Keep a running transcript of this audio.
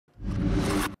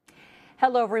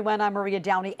Hello, everyone. I'm Maria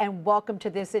Downey, and welcome to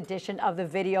this edition of the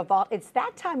Video Vault. It's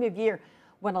that time of year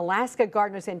when Alaska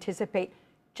gardeners anticipate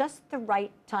just the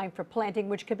right time for planting,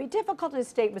 which can be difficult in a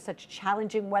state with such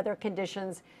challenging weather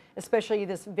conditions, especially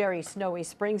this very snowy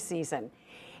spring season.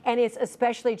 And it's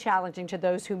especially challenging to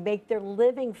those who make their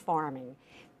living farming,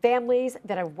 families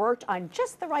that have worked on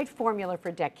just the right formula for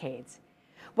decades.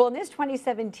 Well, in this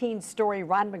 2017 story,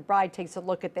 Ron McBride takes a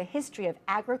look at the history of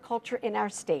agriculture in our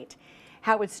state,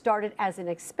 how it started as an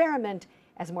experiment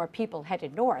as more people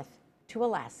headed north to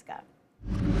Alaska.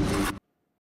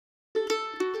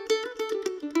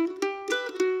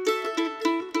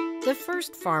 The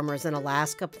first farmers in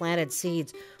Alaska planted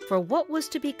seeds for what was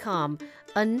to become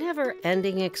a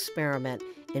never-ending experiment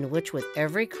in which with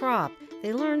every crop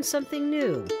they learned something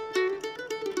new.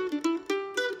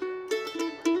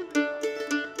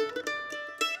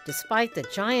 Despite the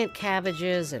giant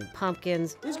cabbages and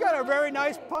pumpkins, He's got a very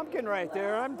nice pumpkin right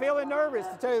there. I'm feeling nervous,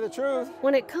 to tell you the truth.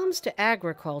 when it comes to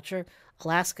agriculture,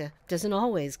 Alaska doesn't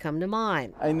always come to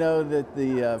mind. I know that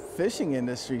the fishing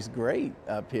industry's great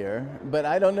up here, but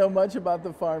I don't know much about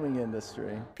the farming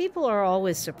industry. People are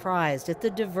always surprised at the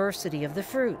diversity of the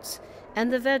fruits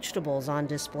and the vegetables on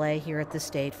display here at the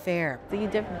State Fair. So you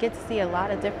get to see a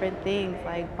lot of different things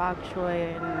like bok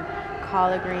choy and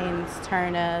collard greens,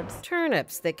 turnips.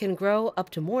 Turnips that can grow up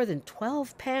to more than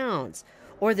 12 pounds,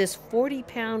 or this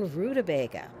 40-pound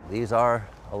rutabaga. These are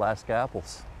Alaska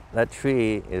apples. That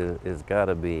tree is got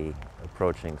to be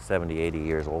approaching 70, 80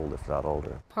 years old, if not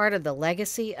older. Part of the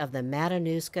legacy of the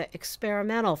Matanuska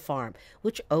Experimental Farm,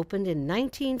 which opened in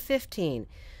 1915,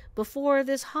 before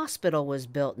this hospital was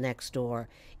built next door,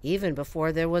 even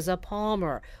before there was a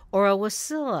Palmer or a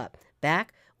Wasilla,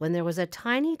 back when there was a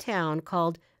tiny town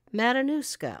called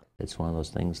Matanuska. It's one of those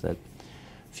things that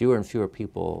fewer and fewer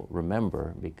people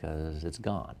remember because it's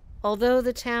gone. Although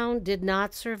the town did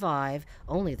not survive,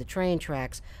 only the train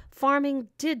tracks, farming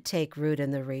did take root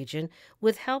in the region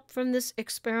with help from this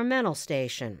experimental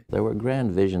station. There were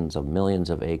grand visions of millions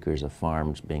of acres of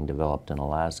farms being developed in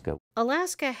Alaska.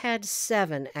 Alaska had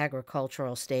 7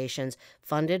 agricultural stations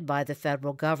funded by the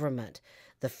federal government.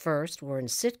 The first were in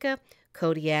Sitka,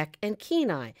 Kodiak, and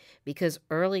Kenai, because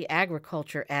early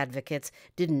agriculture advocates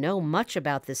didn't know much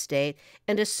about the state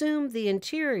and assumed the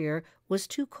interior was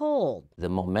too cold. The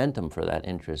momentum for that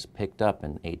interest picked up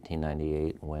in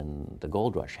 1898 when the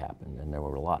gold rush happened and there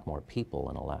were a lot more people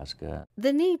in Alaska.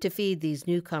 The need to feed these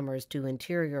newcomers to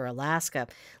interior Alaska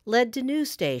led to new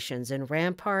stations in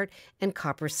Rampart and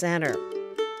Copper Center.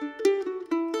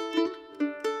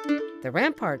 The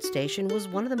Rampart station was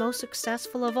one of the most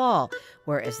successful of all,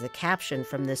 where, as the caption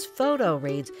from this photo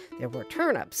reads, there were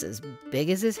turnips as big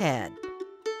as his head.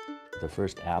 The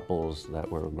first apples that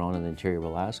were grown in the interior of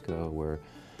Alaska were,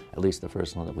 at least the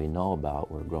first one that we know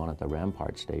about, were grown at the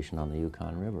Rampart station on the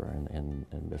Yukon River in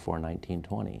before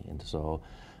 1920. And so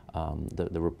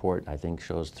the report, I think,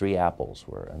 shows 3 apples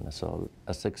were, and so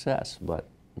a success, but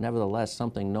nevertheless,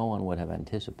 something no one would have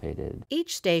anticipated.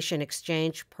 Each station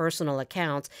exchanged personal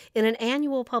accounts in an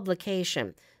annual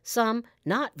publication, some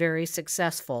not very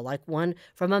successful, like one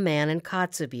from a man in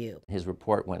Kotzebue. His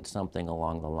report went something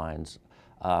along the lines,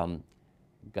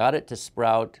 got it to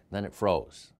sprout, then it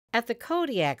froze. At the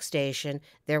Kodiak station,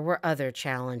 there were other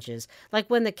challenges, like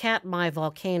when the Katmai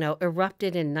volcano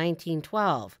erupted in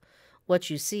 1912. What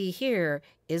you see here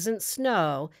isn't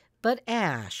snow, but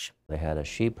ash. They had a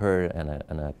sheep herd and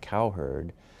a cow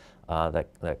herd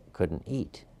that couldn't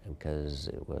eat because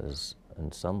it was,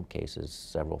 in some cases,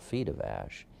 several feet of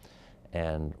ash.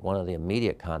 And one of the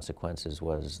immediate consequences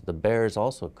was the bears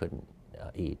also couldn't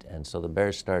eat, and so the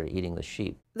bears started eating the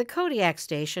sheep. The Kodiak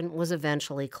station was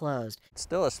eventually closed. It's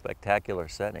still a spectacular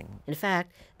setting. In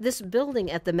fact, this building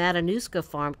at the Matanuska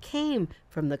farm came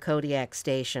from the Kodiak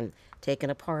station, taken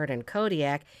apart in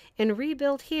Kodiak and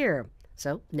rebuilt here.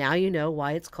 So now you know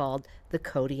why it's called the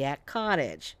Kodiak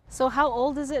Cottage. So how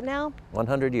old is it now?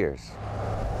 100 years.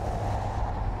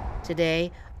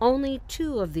 Today, only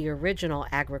 2 of the original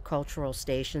agricultural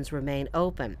stations remain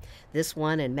open. This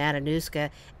one in Matanuska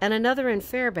and another in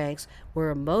Fairbanks,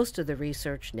 where most of the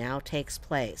research now takes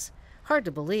place. Hard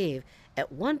to believe,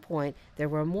 at one point there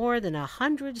were more than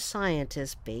 100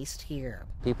 scientists based here.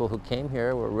 People who came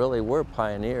here were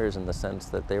pioneers in the sense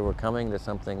that they were coming to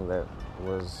something that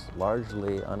was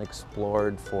largely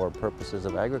unexplored for purposes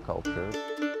of agriculture.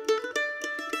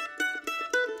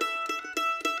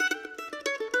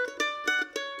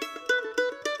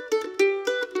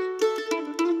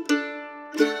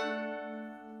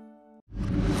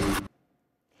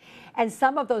 And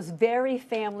some of those very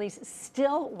families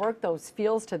still work those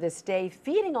fields to this day,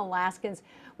 feeding Alaskans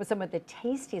with some of the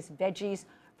tastiest veggies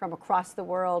from across the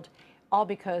world. all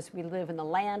because we live in the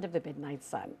land of the midnight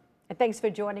sun. And thanks for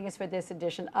joining us for this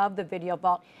edition of the Video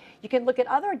Vault. You can look at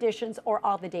other editions or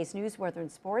all the day's news, weather, and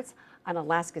sports on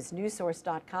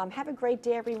alaskasnewssource.com. Have a great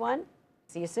day, everyone.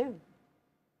 See you soon.